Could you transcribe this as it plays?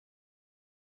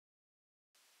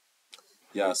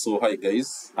Yeah, so hi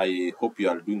guys, I hope you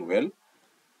are doing well.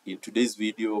 In today's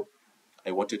video,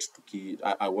 I want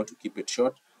to keep it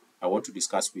short. I want to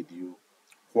discuss with you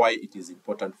why it is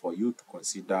important for you to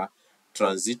consider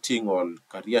transiting or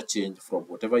career change from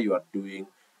whatever you are doing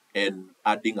and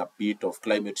adding a bit of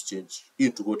climate change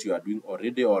into what you are doing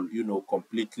already, or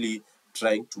completely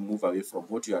trying to move away from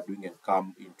what you are doing and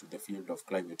come into the field of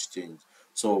climate change.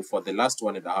 So for the last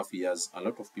 1.5 years, a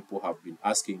lot of people have been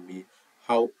asking me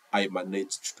how I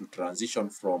managed to transition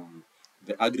from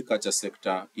the agriculture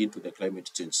sector into the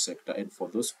climate change sector. And for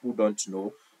those who don't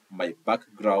know, my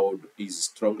background is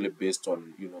strongly based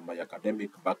on my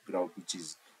academic background, which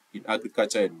is in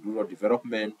agriculture and rural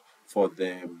development. For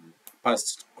the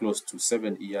past close to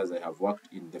 7 years, I have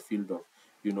worked in the field of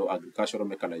agricultural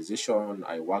mechanization.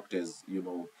 I worked as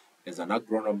an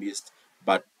agronomist,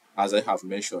 but as I have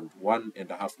mentioned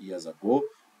 1.5 years ago,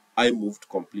 I moved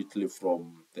completely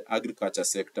from the agriculture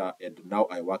sector, and now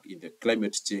I work in the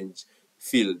climate change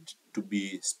field, to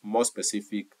be more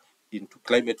specific into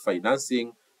climate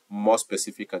financing, more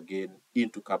specific again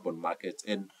into carbon markets.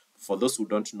 And for those who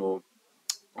don't know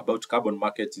about carbon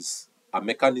markets, is a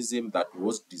mechanism that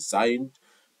was designed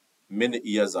many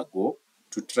years ago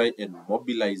to try and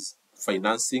mobilize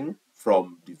financing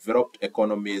from developed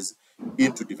economies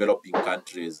into developing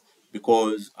countries.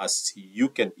 Because as you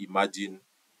can imagine,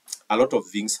 a lot of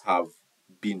things have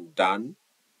been done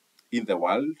in the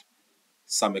world.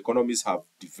 Some economies have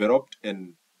developed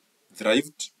and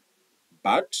thrived,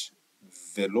 but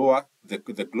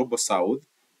the global south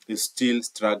is still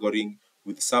struggling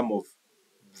with some of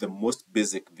the most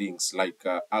basic things, like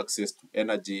access to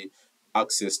energy,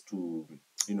 access to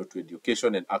to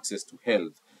education, and access to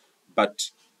health.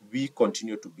 But we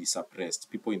continue to be suppressed,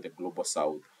 people in the global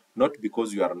south, not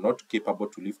because we are not capable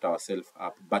to lift ourselves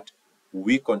up, but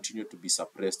we continue to be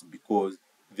suppressed because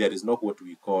there is not what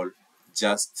we call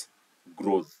just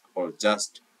growth or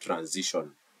just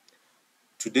transition.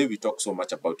 Today we talk so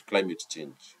much about climate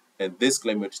change, and this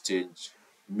climate change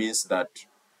means that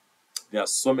there are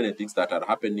so many things that are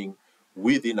happening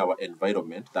within our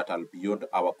environment that are beyond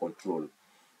our control,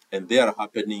 and they are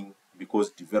happening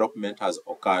because development has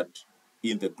occurred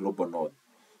in the global north.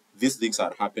 These things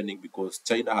are happening because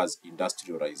China has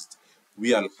industrialized.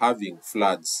 We are having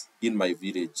floods in my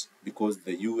village because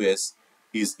the US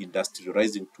is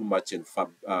industrializing too much and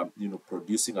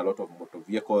producing a lot of motor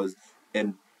vehicles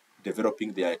and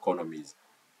developing their economies.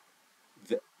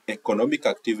 The economic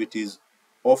activities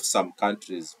of some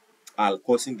countries are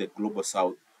causing the global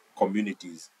south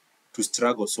communities to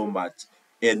struggle so much,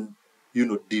 and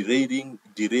derailing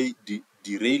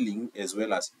as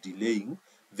well as delaying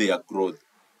their growth.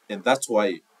 And that's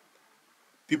why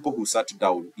people who sat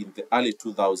down in the early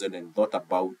 2000s and thought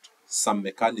about some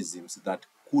mechanisms that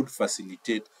could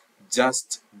facilitate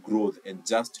just growth and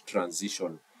just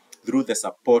transition through the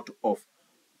support of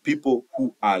people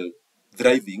who are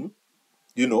thriving,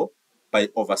 you know, by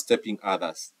overstepping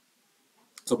others.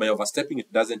 So by overstepping,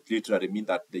 it doesn't literally mean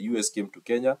that the US came to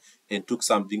Kenya and took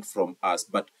something from us,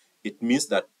 but it means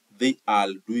that they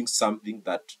are doing something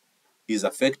that is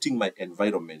affecting my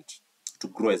environment to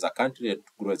grow as a country and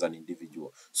to grow as an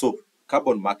individual. So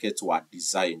carbon markets were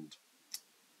designed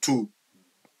to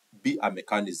be a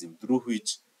mechanism through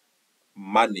which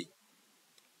money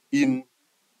in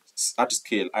at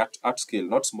scale,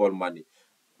 not small money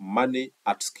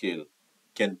at scale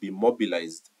can be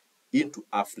mobilized into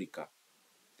Africa,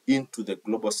 into the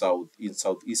global south, in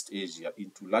Southeast Asia,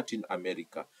 into Latin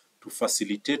America, to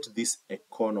facilitate these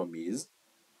economies,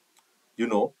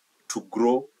 to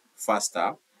grow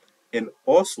faster. And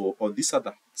also on this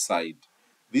other side,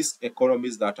 these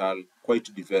economies that are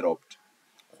quite developed,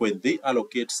 when they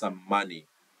allocate some money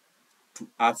to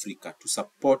Africa to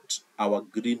support our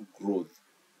green growth,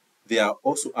 they are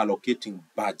also allocating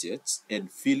budgets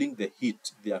and feeling the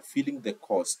heat, they are feeling the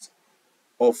cost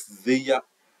of their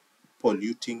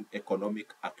polluting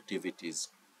economic activities.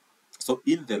 So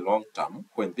in the long term,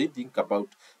 when they think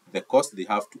about the cost they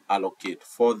have to allocate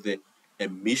for the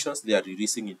emissions they are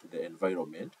releasing into the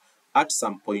environment, at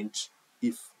some point,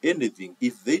 if anything,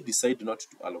 if they decide not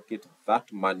to allocate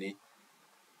that money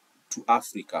to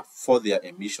Africa for their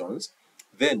emissions,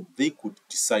 then they could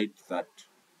decide that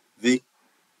they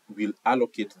will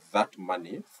allocate that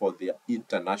money for their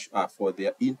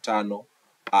internal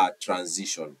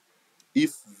transition.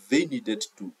 If they needed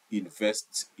to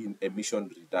invest in emission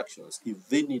reductions, if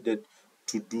they needed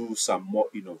to do some more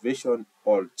innovation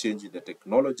or change in the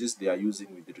technologies they are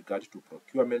using with regard to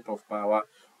procurement of power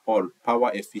or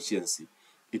power efficiency,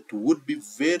 it would be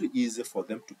very easy for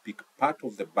them to pick part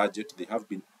of the budget they have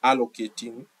been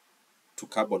allocating to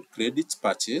carbon credits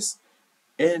purchase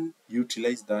and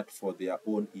utilize that for their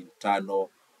own internal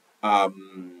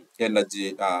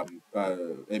energy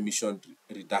emission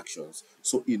reductions.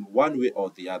 So in one way or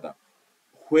the other,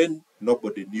 when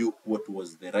nobody knew what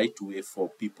was the right way for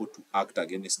people to act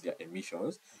against their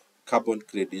emissions, carbon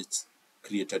credits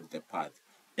created the path.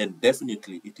 And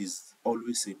definitely, it is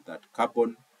always said that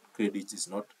carbon credit is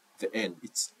not the end,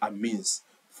 it's a means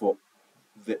for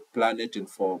the planet and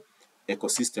for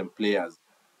ecosystem players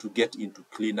to get into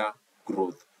cleaner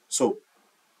growth. So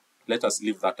let us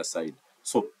leave that aside.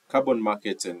 So carbon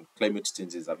markets and climate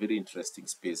change is a very interesting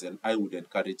space, and I would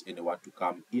encourage anyone to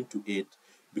come into it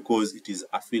because it is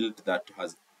a field that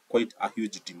has quite a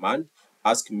huge demand.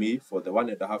 Ask me, for the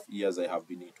 1.5 years I have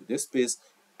been into this space,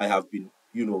 I have been,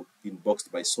 inboxed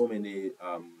by so many,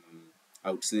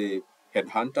 I would say,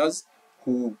 headhunters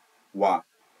who were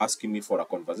asking me for a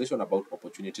conversation about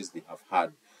opportunities they have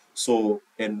had. So,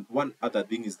 and one other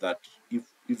thing is that if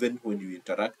even when you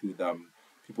interact with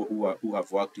people who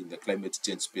have worked in the climate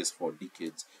change space for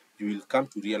decades, you will come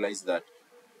to realize that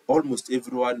almost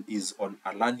everyone is on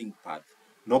a learning path.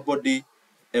 Nobody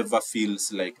ever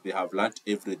feels like they have learned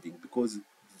everything because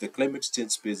the climate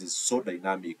change space is so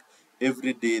dynamic.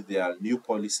 Every day there are new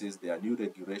policies, there are new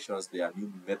regulations, there are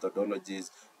new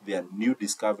methodologies, there are new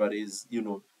discoveries,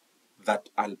 that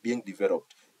are being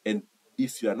developed. And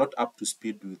if you are not up to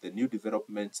speed with the new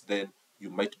developments, then you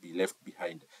might be left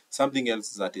behind. Something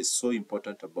else that is so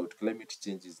important about climate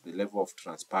change is the level of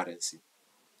transparency.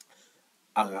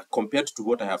 Compared to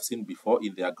what I have seen before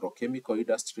in the agrochemical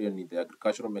industry and in the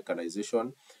agricultural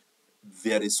mechanization,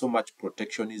 there is so much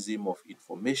protectionism of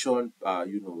information,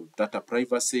 data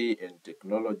privacy and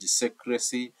technology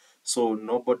secrecy. So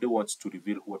nobody wants to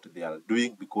reveal what they are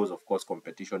doing because, of course,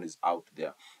 competition is out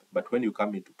there. But when you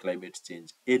come into climate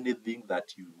change, anything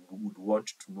that you would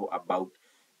want to know about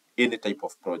any type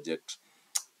of project,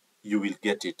 you will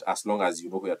get it as long as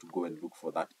you know where to go and look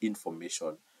for that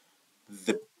information.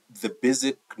 The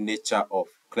basic nature of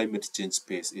climate change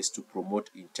space is to promote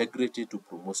integrity, to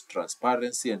promote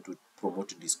transparency, and to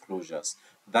promote disclosures.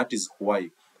 That is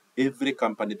why every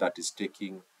company that is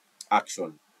taking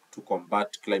action to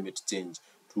combat climate change,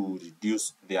 to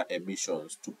reduce their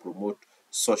emissions, to promote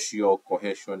social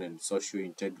cohesion and social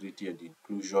integrity and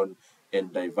inclusion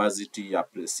and diversity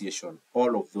appreciation,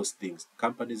 all of those things,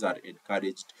 companies are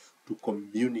encouraged to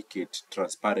communicate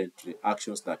transparently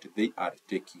actions that they are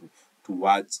taking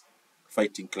towards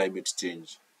fighting climate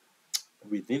change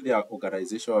within their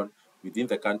organization, within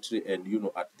the country, and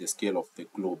at the scale of the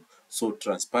globe. So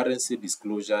transparency,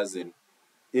 disclosures, and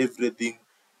everything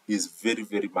is very,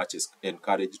 very much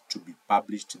encouraged to be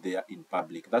published there in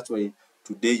public. That's why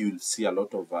today you'll see a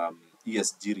lot of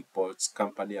ESG reports,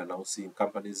 companies,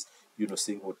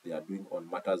 saying what they are doing on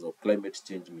matters of climate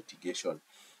change mitigation.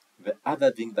 The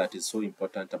other thing that is so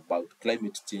important about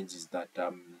climate change is that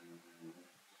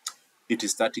it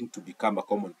is starting to become a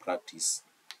common practice,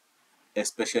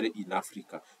 especially in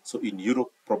Africa. So in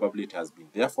Europe, probably it has been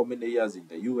there for many years, in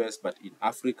the US, but in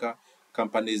Africa,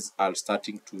 companies are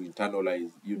starting to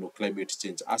internalize, climate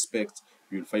change aspects.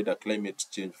 You'll find a climate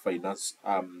change finance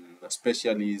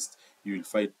specialist. You will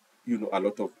find, a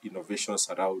lot of innovations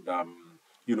around,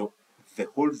 the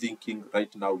whole thinking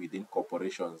right now within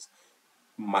corporations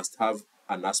must have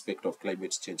an aspect of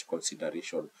climate change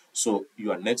consideration. So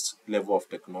your next level of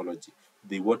technology,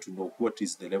 they want to know what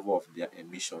is the level of their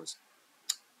emissions.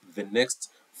 The next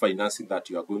financing that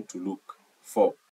you are going to look for